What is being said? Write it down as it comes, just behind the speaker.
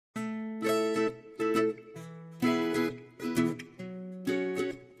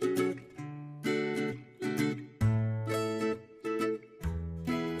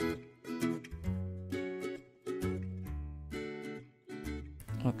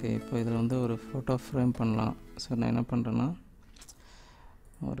Okay, இப்போ இதில் வந்து ஒரு ஃபோட்டோ ஃப்ரேம் பண்ணலாம். ஸோ நான் என்ன பண்ணுறேன்னா,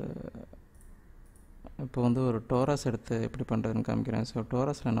 இப்போ வந்து ஒரு டோரஸ் எடுத்து எப்படி பண்ணுறதுன்னு காமிக்கிறேன். ஸோ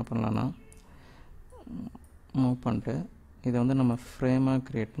டோரஸில் என்ன பண்ணலான்னா, மூவ் பண்ணிட்டு இதை வந்து நம்ம ஃப்ரேமாக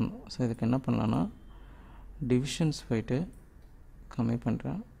க்ரியேட் பண்ணணும். ஸோ இதுக்கு என்ன பண்ணலான்னா, டிவிஷன்ஸ் போயிட்டு கம்மி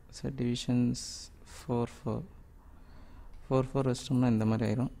பண்ணுறேன். ஸோ டிவிஷன்ஸ் 4 வச்சிட்டோம்னா இந்த மாதிரி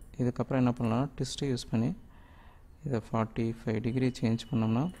ஆயிரும். இதுக்கப்புறம் என்ன பண்ணலாம்னா, ட்விஸ்ட்டு யூஸ் பண்ணி இதை 45 டிகிரி சேஞ்ச்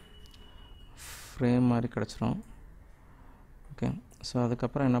பண்ணோம்னா ஃப்ரேம் மாதிரி கிடச்சிரும். ஓகே, ஸோ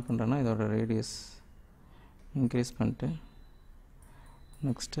அதுக்கப்புறம் என்ன பண்ணுறேன்னா, இதோட ரேடியஸ் இன்க்ரீஸ் பண்ணிட்டு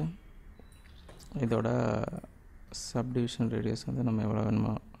நெக்ஸ்ட்டு இதோட சப்டிவிஷன் ரேடியஸ் வந்து நம்ம எவ்வளோ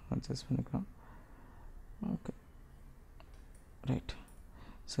வேணுமோ அட்ஜஸ்ட் பண்ணிக்கலாம். Okay, right.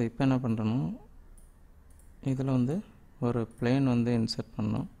 ஸோ இப்போ என்ன பண்ணுறோன்னா, இதில் வந்து ஒரு பிளேன் வந்து இன்சர்ட்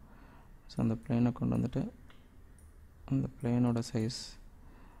பண்ணணும். ஸோ அந்த பிளேனை கொண்டு வந்துட்டு அந்த பிளேனோட சைஸ்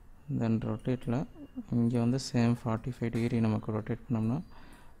தென் ரொட்டேட்டில் இங்கே வந்து சேம் 45 டிகிரி நமக்கு ரொட்டேட் பண்ணோம்னா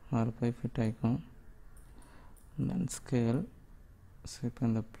 6 போய் ஃபிட் ஆகிக்கும். தென் ஸ்கேல். ஸோ இப்போ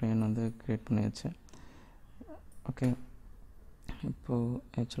இந்த பிளேன் வந்து க்ரியேட் பண்ணியாச்சு. ஓகே, இப்போது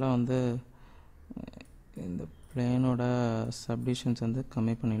ஆக்சுவலாக வந்து இந்த பிளேனோட சப்டிவிஷன்ஸ் வந்து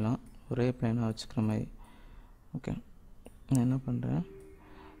கம்மி பண்ணிடலாம், ஒரே பிளேனாக வச்சுக்கிற மாதிரி. ஓகே, நான் என்ன பண்ணுறேன்,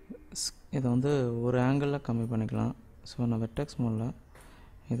 இதை வந்து ஒரு ஆங்கிளில் கம்மி பண்ணிக்கலாம். ஸோ நான் வெர்டெக்ஸ் மோடில்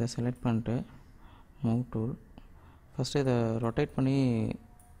இதை செலக்ட் பண்ணிட்டு மூவ் டூல் ஃபஸ்ட்டு இதை ரொட்டேட் பண்ணி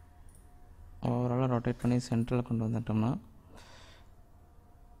ஓவராலாக ரொட்டேட் பண்ணி சென்டரில் கொண்டு வந்துட்டோம்னா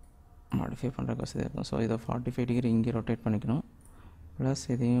மாடிஃபை பண்ணுறதுக்கு வசதியாக இருக்கும். ஸோ இதை 45 டிகிரி இங்கே ரொட்டேட் பண்ணிக்கணும். ப்ளஸ்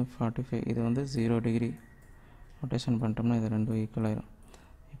இதையும் 45, இது வந்து 0 டிகிரி ரொட்டேஷன் பண்ணிட்டோம்னா இது ரெண்டும் ஈக்குவல் ஆயிரும்.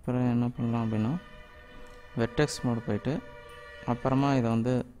 இப்போ என்ன பண்ணலாம் அப்படின்னா, வெர்டெக்ஸ் மோடு போயிட்டு அப்புறமா இதை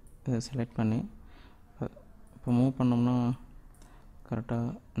வந்து இதை செலக்ட் பண்ணி இப்போ மூவ் பண்ணோம்னா கரெக்டாக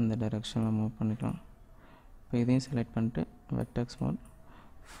இந்த டைரெக்ஷனில் மூவ் பண்ணிக்கலாம். இப்போ இதையும் செலக்ட் பண்ணிட்டு வெர்டெக்ஸ் மோட்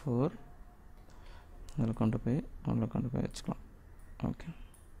 4 அதில் கொண்டு போய் வச்சுக்கலாம். Okay,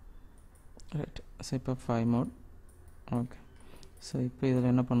 right. ஸோ இப்போ 5 மோட். ஓகே, ஸோ இப்போ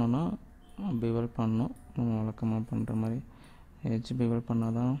இதில் என்ன பண்ணோன்னா, பிவல் பண்ணணும். நம்ம வழக்கமாக பண்ணுற மாதிரி எட்ஜ் பிவல்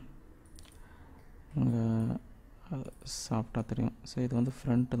பண்ணால் தான் இங்கே சாஃப்டாக தெரியும். ஸோ இது வந்து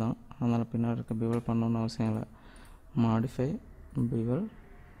ஃப்ரண்ட்டு தான், அதனால் பின்னாடி இருக்க பிவல் பண்ணணுன்னு அவசியம் இல்லை. மாடிஃபை பிவல்,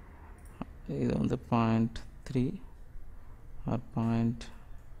 இது வந்து 0.3 ஆர்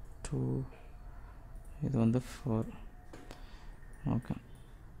 0.2, இது வந்து 4. ஓகே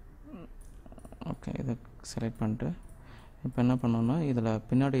ஓகே, இதை செலக்ட் பண்ணிட்டு இப்போ என்ன பண்ணோன்னா, இதில்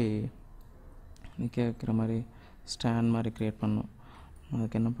பின்னாடி நிற்க வைக்கிற மாதிரி ஸ்டாண்ட் மாதிரி க்ரியேட் பண்ணணும்.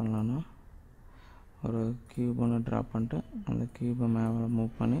 அதுக்கு என்ன பண்ணலான்னா, ஒரு க்யூப் ஒன்று ட்ராப் பண்ணிட்டு அந்த க்யூபை மேலே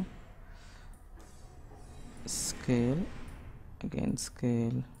மூவ் பண்ணி scale, again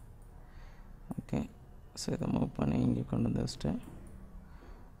scale. Okay, so இதை மூவ் பண்ணி இங்கே கொண்டு வந்து வச்சுட்டு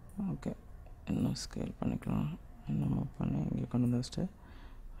ஓகே இன்னும் ஸ்கேல் பண்ணிக்கலாம். இன்னும் மூவ் பண்ணி இங்கே கொண்டு வந்து வச்சுட்டு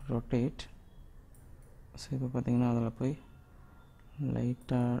ரொட்டேட். ஸோ இப்போ பார்த்திங்கன்னா அதில் போய்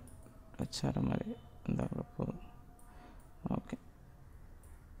லைட்டாக டச் ஆகிற மாதிரி இந்த போதும். Okay,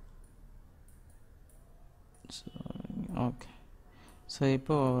 okay. ஸோ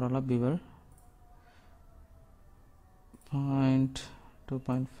இப்போ ஓவராலாக பிவல்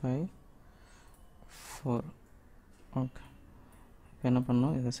 2.5 4. ஓகே, இப்போ என்ன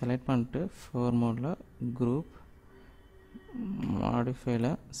பண்ணோம், இதை செலக்ட் பண்ணிட்டு 4 மோடில் group மாடிஃபைல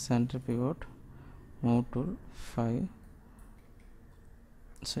centre pivot move tool 5.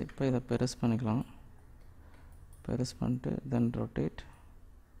 So இப்போ இதை பெருசு பண்ணிக்கலாம். பெருசு பண்ணிட்டு தென் ரொட்டேட்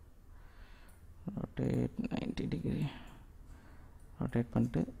 90 டிகிரி ரொட்டேட்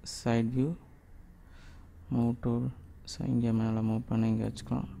பண்ணிட்டு side view move tool. So இங்கே மேலே மூவ் பண்ணி இங்கே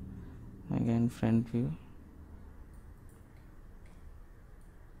வச்சுக்கலாம். அகைன் ஃப்ரண்ட் வியூ,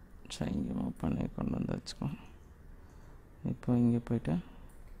 ஸோ இங்கே மூவ் பண்ணி கொண்டு வந்து வச்சுக்கலாம். இப்போ இங்கே போய்ட்டு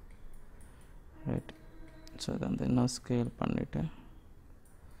ரைட். ஸோ இதை வந்து இன்னும் ஸ்கேல் பண்ணிவிட்டு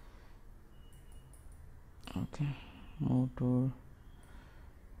ஓகே மூவ் டூல்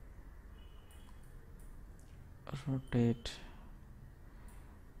ரொட்டேட்,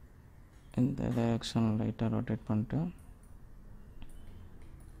 இந்த டைரெக்ஷனில் லைட்டாக ரொட்டேட் பண்ணிட்டு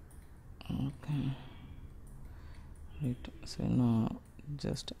ஓகே ரைட். ஸோ இன்னும்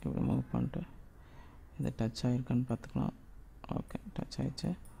ஜஸ்ட் இப்படி மூவ் பண்ணிட்டு இதை டச் ஆகிருக்கான்னு பார்த்துக்கலாம். ஓகே, டச் ஆகிடுச்சு.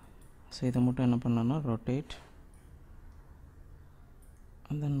 ஸோ இதை மட்டும் என்ன பண்ணலான்னா ரொட்டேட்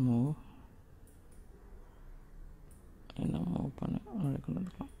அண்ட் தென் மூவ், இன்னும் மூவ் பண்ணி அப்படி கொண்டு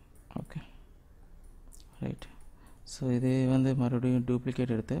வந்துக்கலாம். Okay right. ஸோ இது வந்து மறுபடியும்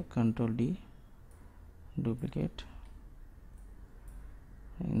டூப்ளிகேட் எடுத்து Ctrl D டூப்ளிகேட்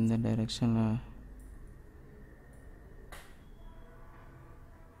இந்த டைரெக்ஷனில்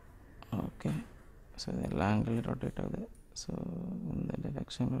ஓகே. ஸோ இது எல்லா ஆங்கிள் ரொட்டேட் ஆகுது. ஸோ இந்த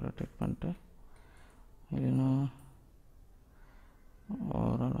டைரெக்ஷனில் ரொட்டேட் பண்ணிட்டு இல்லைன்னா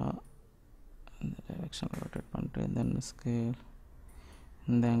ஓவராலாக இந்த டைரெக்ஷனில் ரொட்டேட் பண்ணிட்டு தென் ஸ்கேல்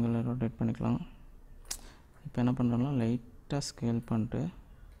இந்த ஆங்கிளில் ரொட்டேட் பண்ணிக்கலாம். இப்போ என்ன பண்ணுறோம்னா லைட்டாக ஸ்கேல் பண்ணிட்டு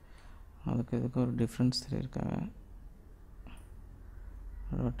அதுக்கு இதுக்கு ஒரு difference தெரியிருக்காங்க.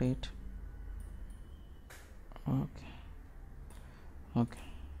 Rotate okay okay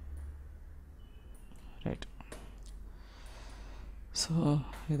right. So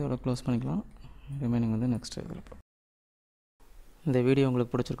இதோட க்ளோஸ் பண்ணிக்கலாம். ரிமைனிங் வந்து நெக்ஸ்ட் இதில். இந்த வீடியோ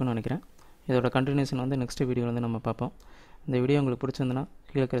உங்களுக்கு பிடிச்சிருக்குன்னு நினைக்கிறேன். இதோட கண்டினியூஷன் வந்து நெக்ஸ்ட் வீடியோ வந்து நம்ம பார்ப்போம். இந்த வீடியோ உங்களுக்கு பிடிச்சிருந்துன்னா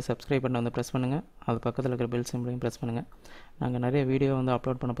கீழே இருக்கிற சப்ஸ்கிரைப் பட்டனை வந்து ப்ரெஸ் பண்ணுங்கள். அது பக்கத்தில் இருக்கிற பெல் சிம்பிளையும் ப்ரெஸ் பண்ணுங்கள். நாங்கள் நிறைய வீடியோ வந்து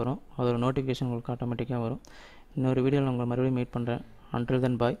அப்லோட் பண்ண போகிறோம். அதோட நோட்டிஃபிகேஷன் உங்களுக்கு ஆட்டோமேட்டிக்காக வரும். இன்னொரு வீடியோவில் உங்களை மறுபடியும் மீட் பண்ணுறேன். Until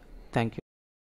then, bye. Thank you.